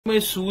में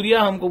सूर्या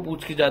हमको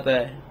पूछ के जाता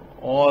है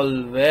all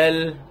well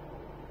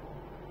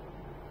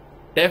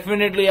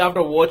definitely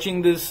after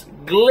watching this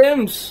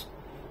glimpse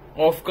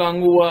of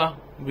Kanguva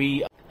we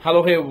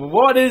hello hey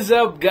what is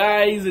up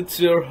guys,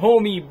 it's your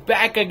homie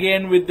back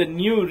again with the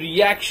new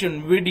reaction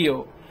video.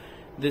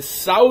 The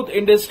South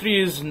industry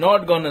is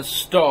not gonna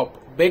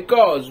stop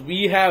because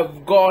we have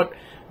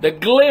got the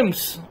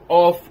glimpse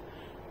of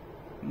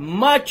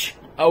much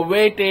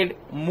awaited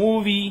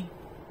movie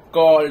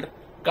called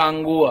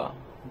Kanguva,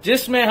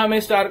 जिसमें हमें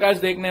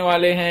star cast देखने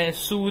वाले हैं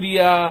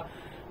सूर्या,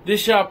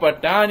 दिशा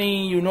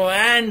Patani,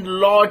 and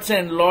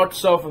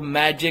lots of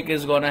magic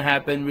is gonna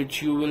happen,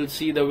 which you will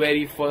see the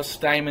very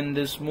first time in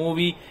this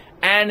movie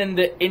and in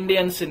the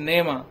Indian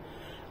cinema.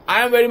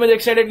 I am very much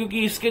excited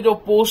क्योंकि इसके जो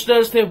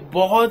posters थे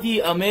बहुत ही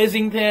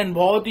अमेजिंग थे and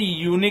बहुत ही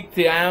unique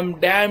थे. I am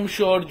damn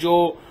sure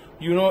जो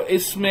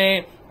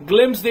इसमें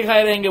ग्लिम्स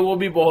दिखाए रहेंगे वो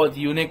भी बहुत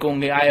यूनिक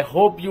होंगे. I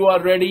hope you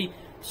are ready.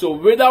 So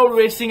without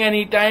wasting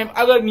any time,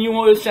 अगर न्यू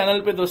हो इस चैनल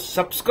पे तो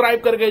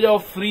सब्सक्राइब करके जाओ,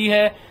 फ्री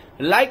है.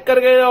 लाइक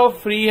करके जाओ,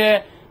 फ्री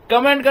है.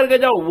 कमेंट करके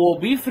जाओ, वो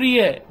भी फ्री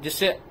है,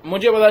 जिससे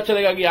मुझे पता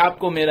चलेगा कि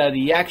आपको मेरा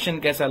रिएक्शन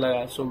कैसा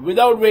लगा. So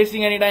without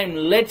wasting any time,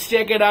 let's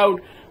check it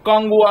out.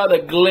 Kanguva the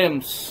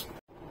glimpse.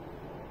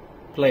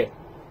 Play.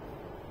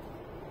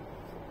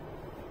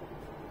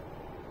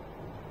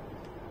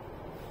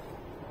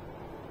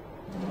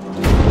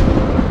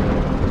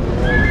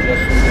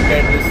 Just look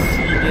at the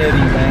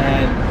scenery,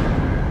 man.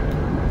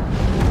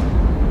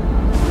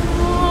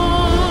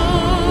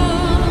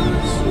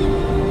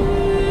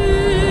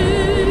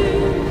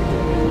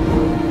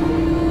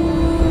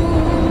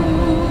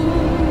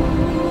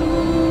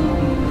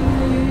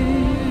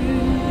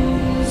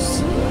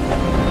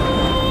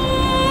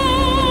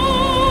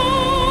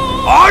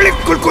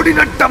 ஆளுக்குள் கொடி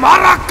நட்ட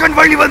மாறாக்கன்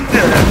வழி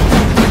வந்து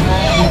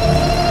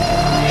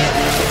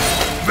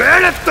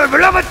வேளத்தை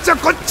விழவச்ச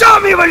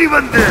கொச்சாமி வழி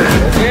வந்து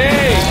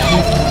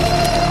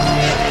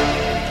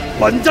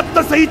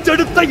பஞ்சத்தை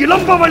சகிச்செடுத்த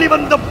இளம்ப வழி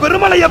வந்த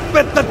பெருமலைய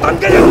பெத்த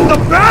தங்கையுந்த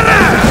பேர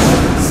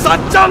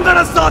சச்சாங்கட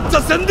சாச்ச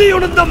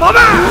செந்தியுணுந்த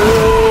மவன்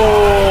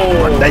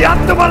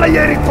கொண்டையாத்து மலை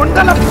ஏறி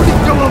கொண்டல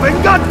பிடிக்கவும்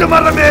வெங்காட்டு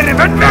மரம் ஏறி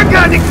வெண்வேங்க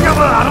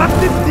அடிக்கவும்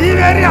அறத்தி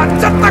தீவேறி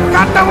அச்சத்தை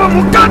காட்டவும்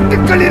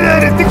முக்காட்டுக்களில்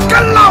ஏறி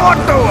திக்கெல்லாம்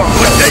ஓட்டவும்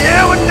ஒன்றையே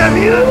ஒன்றை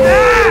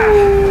வீரந்தே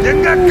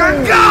எங்க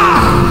Ganga.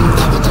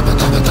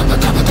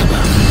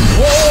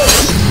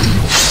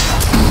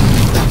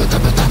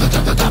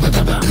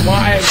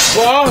 My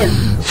God,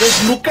 just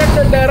look at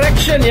the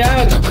direction,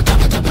 yaar.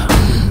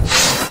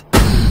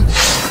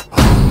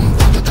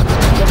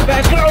 The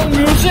background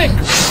music.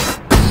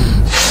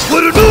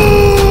 ஒரு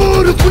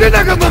நூறு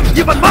புலிநகமம்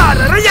இவன்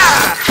மாறறைய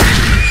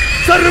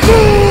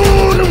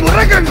சர்வூரு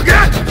முரகங்க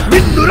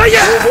மின்னுரைய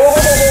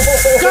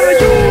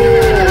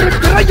கரையூர்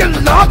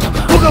திரையெல்லாம்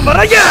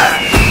முகமறைய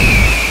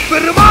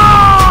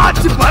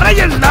பெருமாச்சு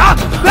பறையல்ல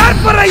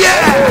வேற்பறைய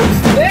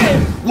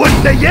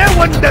ஒன்றையே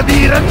ஒன்ற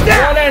வீரந்த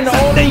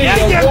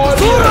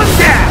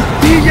சூரந்த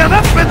தீயவ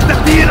பெத்த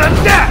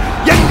தீரந்த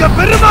எங்க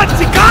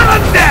பெருமாச்சி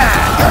காரந்த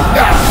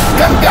Ganga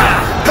Ganga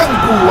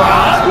Kanguva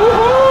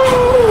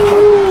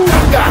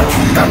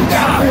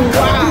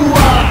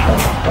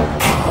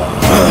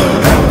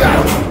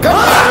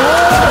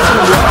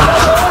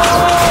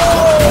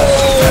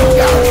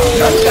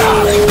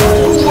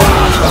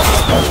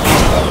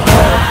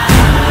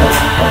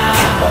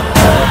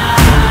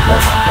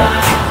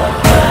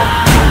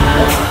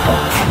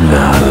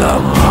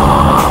Kanguva.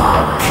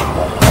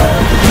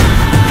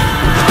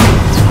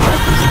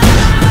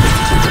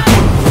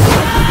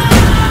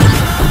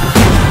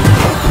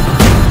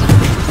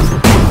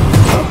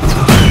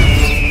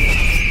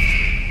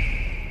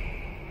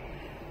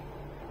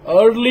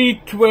 Early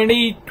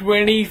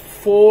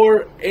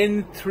 2024 in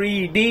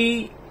 3D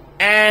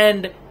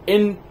and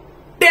in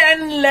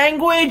 10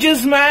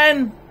 languages,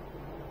 man.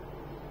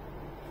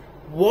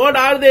 What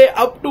are they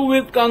up to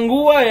with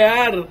Kanguva,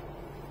 यार?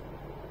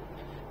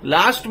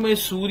 लास्ट में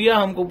सूर्या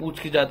हमको पूछ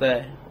के जाता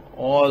है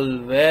all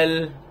well.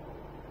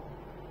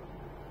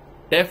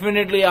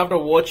 Definitely after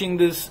watching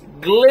this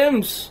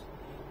glimpse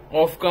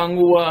of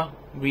Kanguva,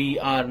 we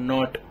are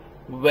not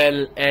well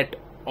at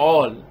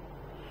all.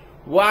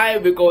 Why?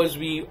 Because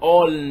we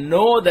all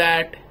know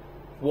that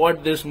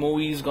what this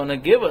movie is gonna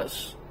give us.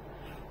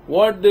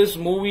 What this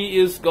movie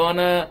is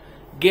gonna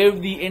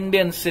give the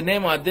Indian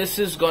cinema. This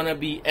is gonna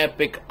be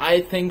epic.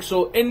 I think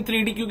so. In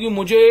 3D क्योंकि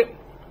मुझे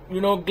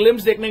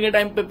glimpse देखने के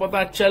time पे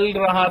पता चल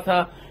रहा था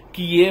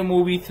कि ये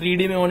मूवी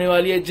 3D में होने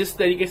वाली है. जिस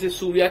तरीके से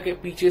सूर्या के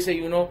पीछे से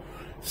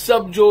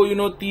सब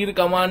जो तीर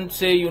कमान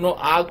से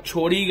आग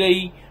छोड़ी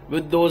गई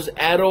with those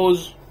arrows.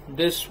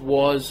 This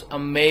was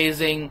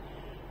amazing.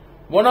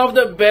 One of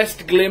the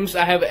best glimpses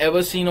I have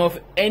ever seen of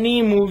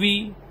any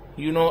movie.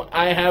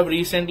 I have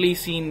recently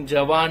seen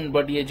Jawan,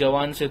 but ये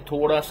Jawan से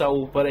थोड़ा सा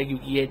ऊपर है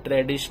क्योंकि ये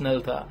ट्रेडिशनल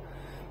था.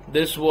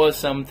 This was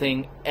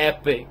something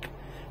epic.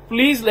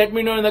 Please let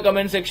me know in the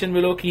comment section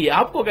below कि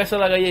आपको कैसा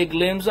लगा ये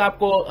glimpse,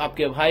 आपको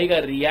आपके भाई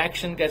का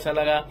reaction कैसा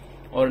लगा.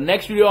 और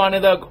next video आने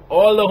तक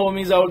all the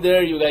homies out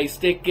there, you guys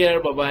take care,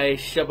 bye bye,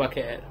 शब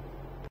खैर.